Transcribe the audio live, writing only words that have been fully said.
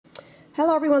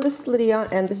Hello everyone, this is Lydia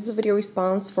and this is a video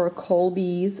response for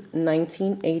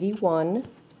Colebys1981.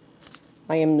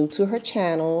 I am new to her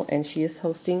channel and she is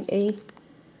hosting a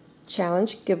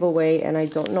challenge giveaway and I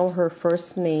don't know her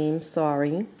first name,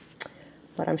 sorry.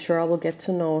 But I'm sure I will get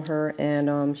to know her,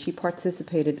 and she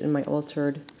participated in my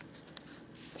altered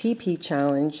TP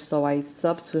challenge, so I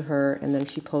subbed to her and then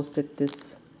she posted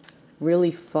this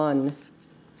really fun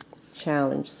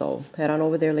challenge. So head on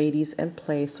over there, ladies, and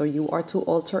play. So you are to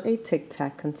alter a Tic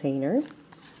Tac container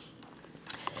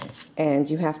and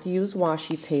you have to use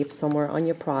washi tape somewhere on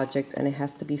your project, and it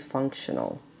has to be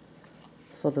functional.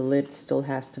 So the lid still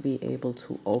has to be able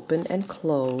to open and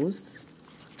close.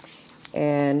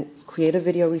 And create a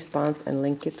video response and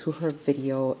link it to her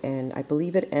video, and I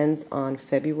believe it ends on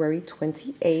February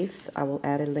 28th. I will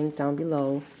add a link down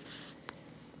below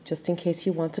just in case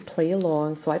you want to play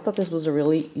along. So I thought this was a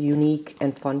really unique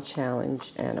and fun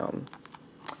challenge, and I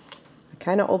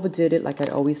kind of overdid it like I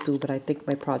always do, but I think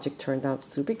my project turned out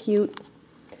super cute.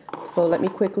 So let me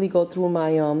quickly go through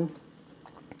my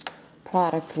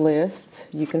product list.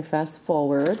 You can fast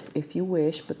forward if you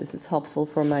wish, but this is helpful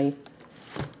for my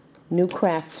new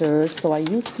crafters. So I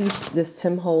used this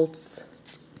Tim Holtz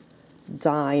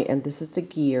die, and this is the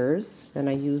gears, and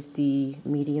I used the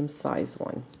medium size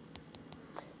one,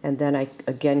 and then I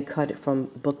again cut it from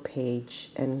book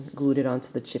page and glued it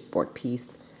onto the chipboard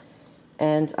piece,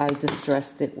 and I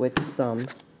distressed it with some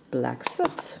black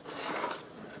soot.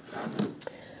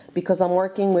 Because I'm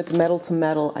working with metal to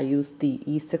metal, I used the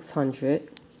E600,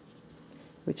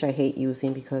 which I hate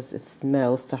using because it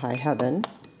smells to high heaven.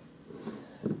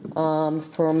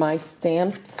 For my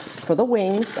for the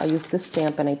wings, I used this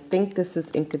stamp, and I think this is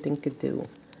Inkadinkadoo,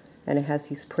 and it has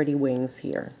these pretty wings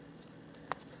here.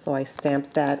 So I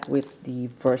stamped that with the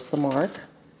Versamark.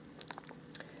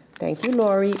 Thank you,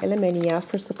 Lori Elimenia,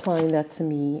 for supplying that to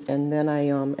me. And then I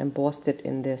embossed it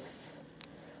in this,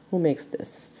 who makes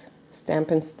this?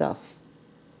 Stampin' Stuff.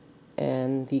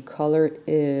 And the color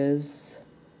is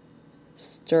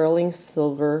Sterling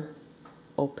Silver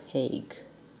Opaque.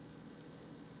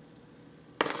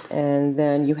 And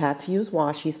then you had to use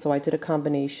washi, so I did a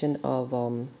combination of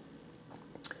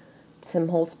Tim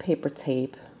Holtz paper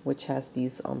tape, which has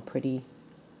these pretty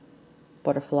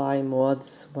butterfly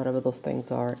moths, whatever those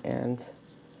things are, and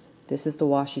this is the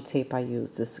washi tape I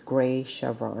used, this gray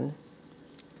chevron.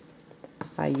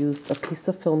 I used a piece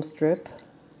of film strip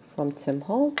from Tim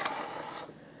Holtz,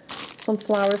 some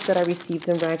flowers that I received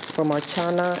in rags from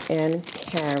Archana and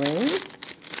Karen.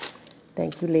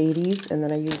 Thank you, ladies. And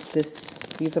then I used this.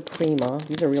 These are Prima.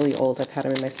 These are really old. I've had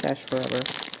them in my stash forever.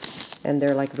 And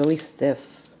they're like really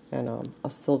stiff and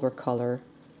a silver color,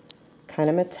 kind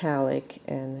of metallic.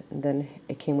 And then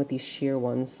it came with these sheer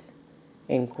ones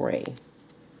in gray.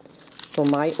 So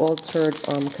my altered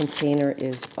container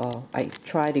is, I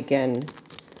tried again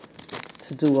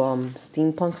to do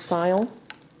steampunk style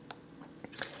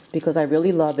because I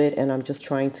really love it, and I'm just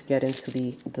trying to get into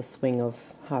the swing of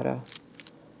how to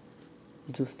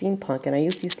do steampunk. And I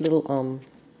use these little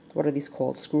what are these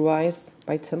called, screw eyes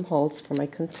by Tim Holtz for my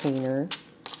container.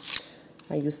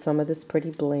 I use some of this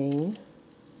pretty bling.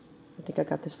 I think I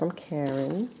got this from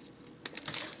Karen.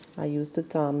 I used a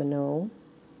domino,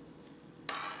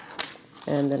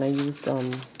 and then I used a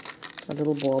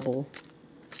little bauble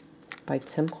by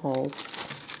Tim Holtz,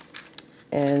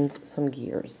 and some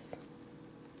gears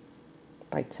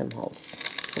by Tim Holtz.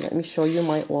 So let me show you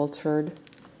my altered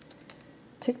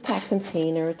Tic Tac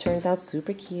container. It turned out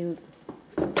super cute.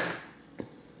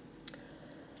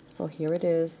 So here it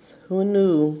is. Who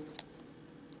knew?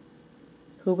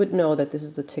 Who would know that this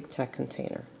is the Tic Tac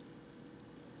container?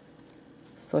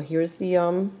 So here's the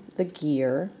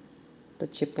gear, the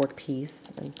chipboard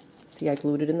piece, and see I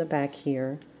glued it in the back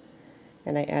here,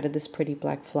 and I added this pretty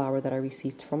black flower that I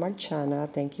received from Archana.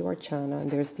 Thank you, Archana. And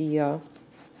there's the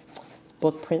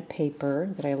book print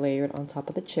paper that I layered on top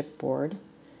of the chipboard.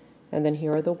 And then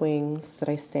here are the wings that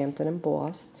I stamped and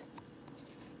embossed.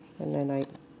 And then I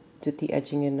did the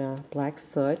edging in black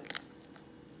soot.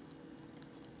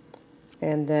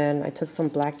 And then I took some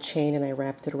black chain and I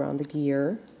wrapped it around the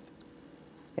gear.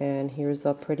 And here's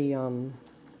a pretty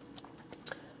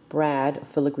brad,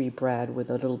 filigree brad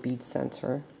with a little bead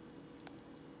center.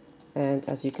 And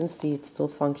as you can see, it's still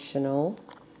functional.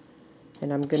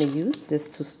 And I'm going to use this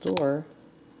to store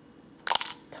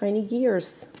tiny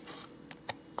gears.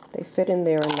 They fit in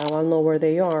there, and now I'll know where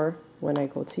they are when I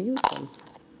go to use them.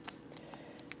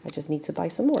 I just need to buy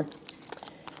some more.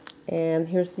 And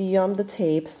here's the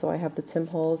tape. So I have the Tim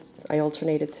Holtz. I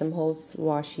alternated Tim Holtz,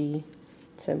 washi,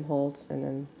 Tim Holtz, and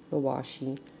then the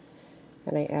washi.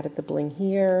 And I added the bling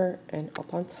here and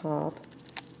up on top.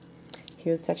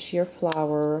 Here's that sheer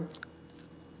flower.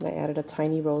 I added a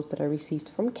tiny rose that I received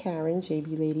from Karen,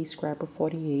 JB Lady Scrapper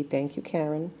 48. Thank you,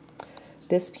 Karen.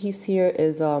 This piece here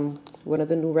is one of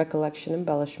the new recollection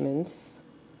embellishments.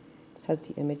 Has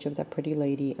the image of that pretty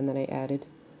lady, and then I added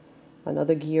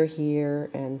another gear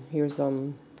here, and here's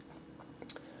a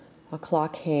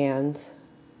clock hand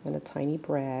and a tiny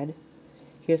brad.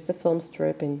 Here's the film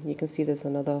strip, and you can see there's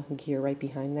another gear right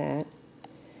behind that.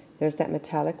 There's that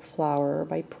metallic flower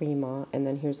by Prima, and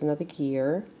then here's another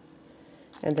gear.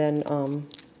 And then on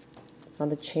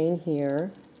the chain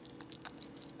here,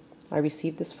 I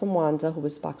received this from Wanda, who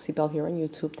is Boxy Bell here on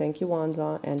YouTube. Thank you,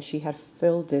 Wanda. And she had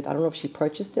filled it. I don't know if she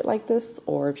purchased it like this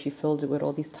or if she filled it with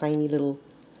all these tiny little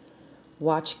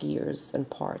watch gears and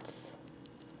parts.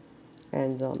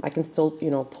 And I can still,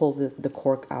 pull the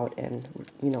cork out and,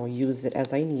 use it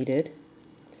as I needed.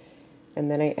 And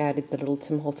then I added the little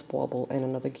Tim Holtz bauble and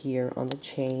another gear on the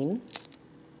chain.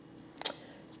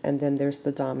 And then there's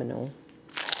the domino.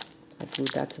 I glued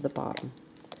that to the bottom.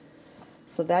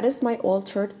 So that is my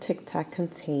altered Tic Tac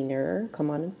container. Come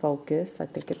on and focus. I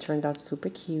think it turned out super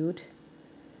cute.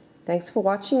 Thanks for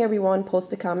watching, everyone.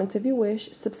 Post a comment if you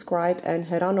wish. Subscribe and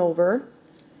head on over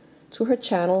to her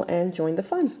channel and join the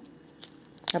fun.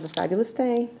 Have a fabulous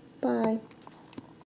day. Bye.